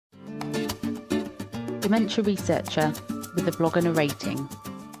Dementia Researcher with a blog and a rating.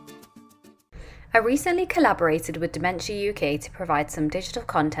 I recently collaborated with Dementia UK to provide some digital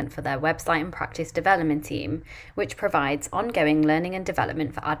content for their website and practice development team, which provides ongoing learning and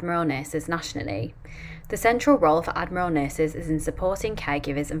development for Admiral nurses nationally. The central role for Admiral nurses is in supporting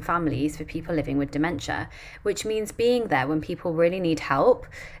caregivers and families for people living with dementia, which means being there when people really need help,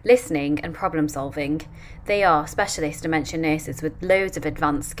 listening and problem solving. They are specialist dementia nurses with loads of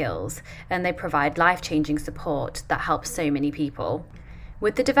advanced skills, and they provide life-changing support that helps so many people.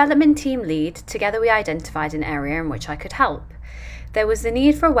 With the development team lead, together we identified an area in which I could help. There was the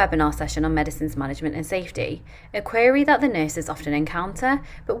need for a webinar session on medicines management and safety, a query that the nurses often encounter,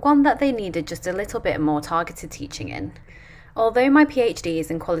 but one that they needed just a little bit more targeted teaching in. Although my PhD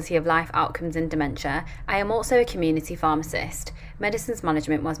is in quality of life outcomes in dementia, I am also a community pharmacist. Medicines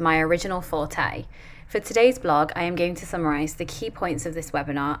management was my original forte. For today's blog, I am going to summarise the key points of this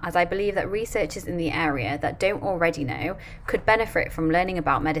webinar, as I believe that researchers in the area that don't already know could benefit from learning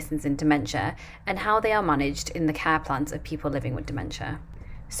about medicines in dementia and how they are managed in the care plans of people living with dementia.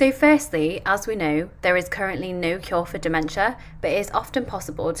 So firstly, as we know, there is currently no cure for dementia, but it is often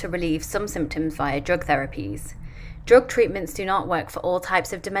possible to relieve some symptoms via drug therapies. Drug treatments do not work for all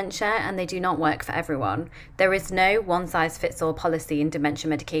types of dementia, and they do not work for everyone. There is no one-size-fits-all policy in dementia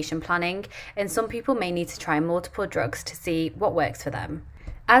medication planning, and some people may need to try multiple drugs to see what works for them.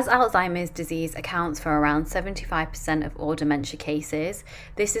 As Alzheimer's disease accounts for around 75% of all dementia cases,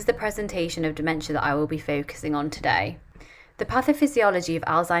 this is the presentation of dementia that I will be focusing on today. The pathophysiology of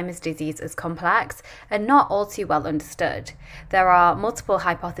Alzheimer's disease is complex and not all too well understood. There are multiple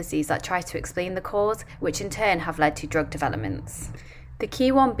hypotheses that try to explain the cause, which in turn have led to drug developments. The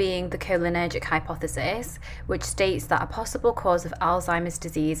key one being the cholinergic hypothesis, which states that a possible cause of Alzheimer's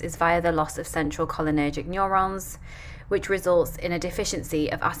disease is via the loss of central cholinergic neurons, which results in a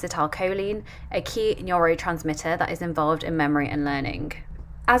deficiency of acetylcholine, a key neurotransmitter that is involved in memory and learning.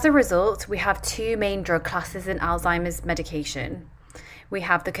 As a result, we have two main drug classes in Alzheimer's medication. We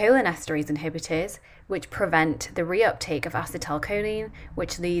have the cholinesterase inhibitors, which prevent the reuptake of acetylcholine,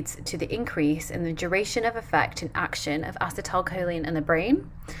 which leads to the increase in the duration of effect and action of acetylcholine in the brain.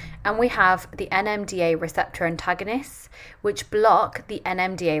 And we have the NMDA receptor antagonists, which block the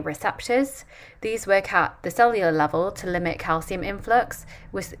NMDA receptors. These work at the cellular level to limit calcium influx,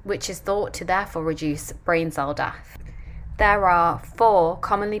 which is thought to therefore reduce brain cell death. There are 4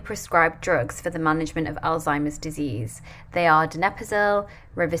 commonly prescribed drugs for the management of Alzheimer's disease. They are donepezil,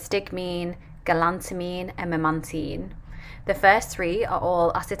 rivastigmine, galantamine, and memantine. The first 3 are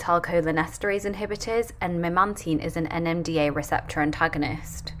all acetylcholinesterase inhibitors, and memantine is an NMDA receptor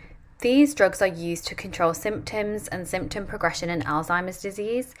antagonist. These drugs are used to control symptoms and symptom progression in Alzheimer's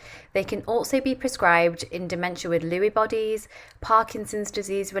disease. They can also be prescribed in dementia with Lewy bodies, Parkinson's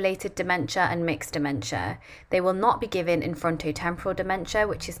disease-related dementia, and mixed dementia. They will not be given in fronto-temporal dementia,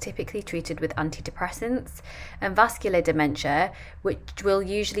 which is typically treated with antidepressants, and vascular dementia, which will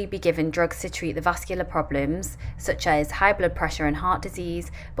usually be given drugs to treat the vascular problems, such as high blood pressure and heart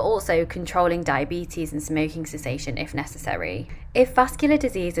disease, but also controlling diabetes and smoking cessation if necessary. If vascular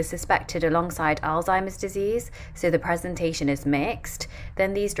disease is suspected alongside Alzheimer's disease, so the presentation is mixed,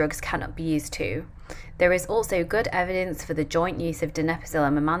 then these drugs cannot be used too. There is also good evidence for the joint use of donepezil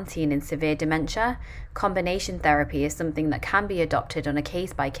and memantine in severe dementia. Combination therapy is something that can be adopted on a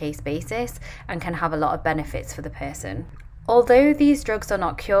case-by-case basis and can have a lot of benefits for the person. Although these drugs are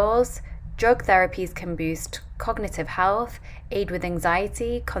not cures, drug therapies can boost cognitive health, aid with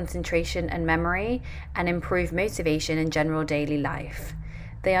anxiety, concentration and memory, and improve motivation in general daily life.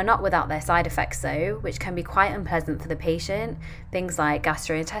 They are not without their side effects though, which can be quite unpleasant for the patient, things like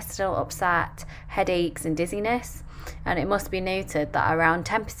gastrointestinal upset, headaches and dizziness. And it must be noted that around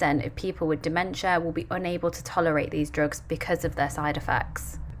 10% of people with dementia will be unable to tolerate these drugs because of their side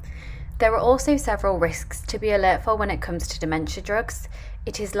effects. There are also several risks to be alert for when it comes to dementia drugs.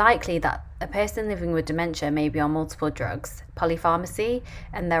 It is likely that a person living with dementia may be on multiple drugs, polypharmacy,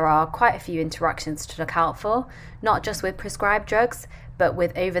 and there are quite a few interactions to look out for, not just with prescribed drugs, but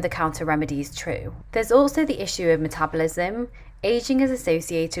with over-the-counter remedies too. There's also the issue of metabolism. Aging is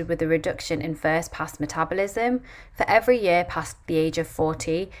associated with a reduction in first-pass metabolism. For every year past the age of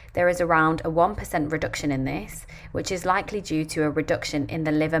 40, there is around a 1% reduction in this, which is likely due to a reduction in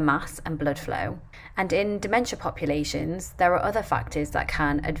the liver mass and blood flow. And in dementia populations, there are other factors that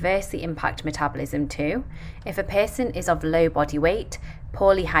can adversely impact metabolism too. If a person is of low body weight,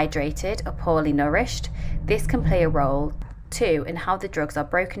 poorly hydrated or poorly nourished, this can play a role. too in how the drugs are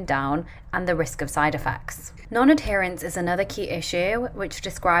broken down and the risk of side effects. Non-adherence is another key issue, which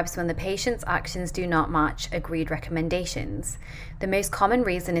describes when the patient's actions do not match agreed recommendations. The most common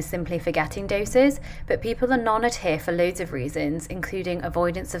reason is simply forgetting doses, but people non-adhere for loads of reasons, including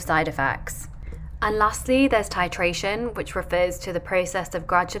avoidance of side effects. And lastly, there's titration, which refers to the process of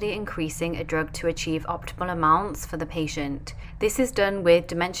gradually increasing a drug to achieve optimal amounts for the patient. This is done with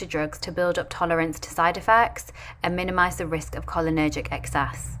dementia drugs to build up tolerance to side effects and minimise the risk of cholinergic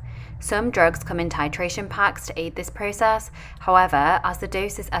excess. Some drugs come in titration packs to aid this process. However, as the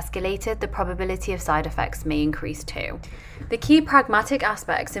dose is escalated, the probability of side effects may increase too. The key pragmatic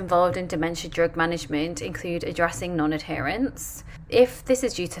aspects involved in dementia drug management include addressing non-adherence. If this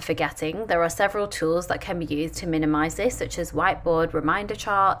is due to forgetting, there are several tools that can be used to minimise this, such as whiteboard reminder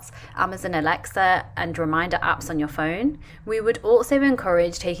charts, Amazon Alexa, and reminder apps on your phone. We would also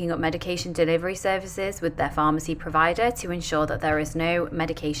encourage taking up medication delivery services with their pharmacy provider to ensure that there is no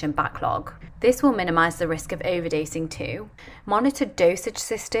medication backlog. This will minimise the risk of overdosing too. Monitored dosage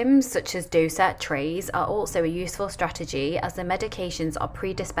systems such as dosette trays are also a useful strategy, as the medications are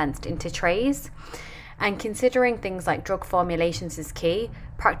pre-dispensed into trays. And considering things like drug formulations is key.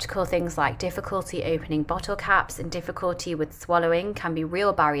 Practical things like difficulty opening bottle caps and difficulty with swallowing can be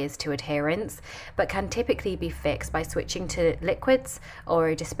real barriers to adherence, but can typically be fixed by switching to liquids or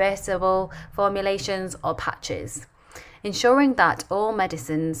dispersible formulations or patches. Ensuring that all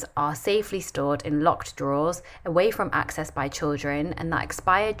medicines are safely stored in locked drawers away from access by children, and that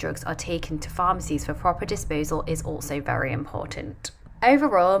expired drugs are taken to pharmacies for proper disposal is also very important.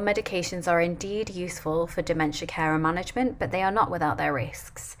 Overall, medications are indeed useful for dementia care and management, but they are not without their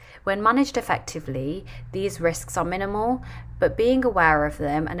risks. When managed effectively, these risks are minimal, but being aware of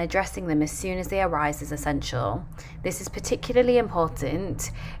them and addressing them as soon as they arise is essential. This is particularly important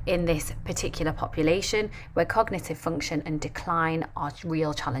in this particular population where cognitive function and decline are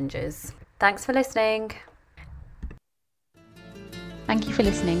real challenges. Thanks for listening. Thank you for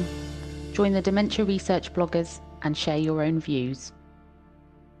listening. Join the Dementia Research bloggers and share your own views.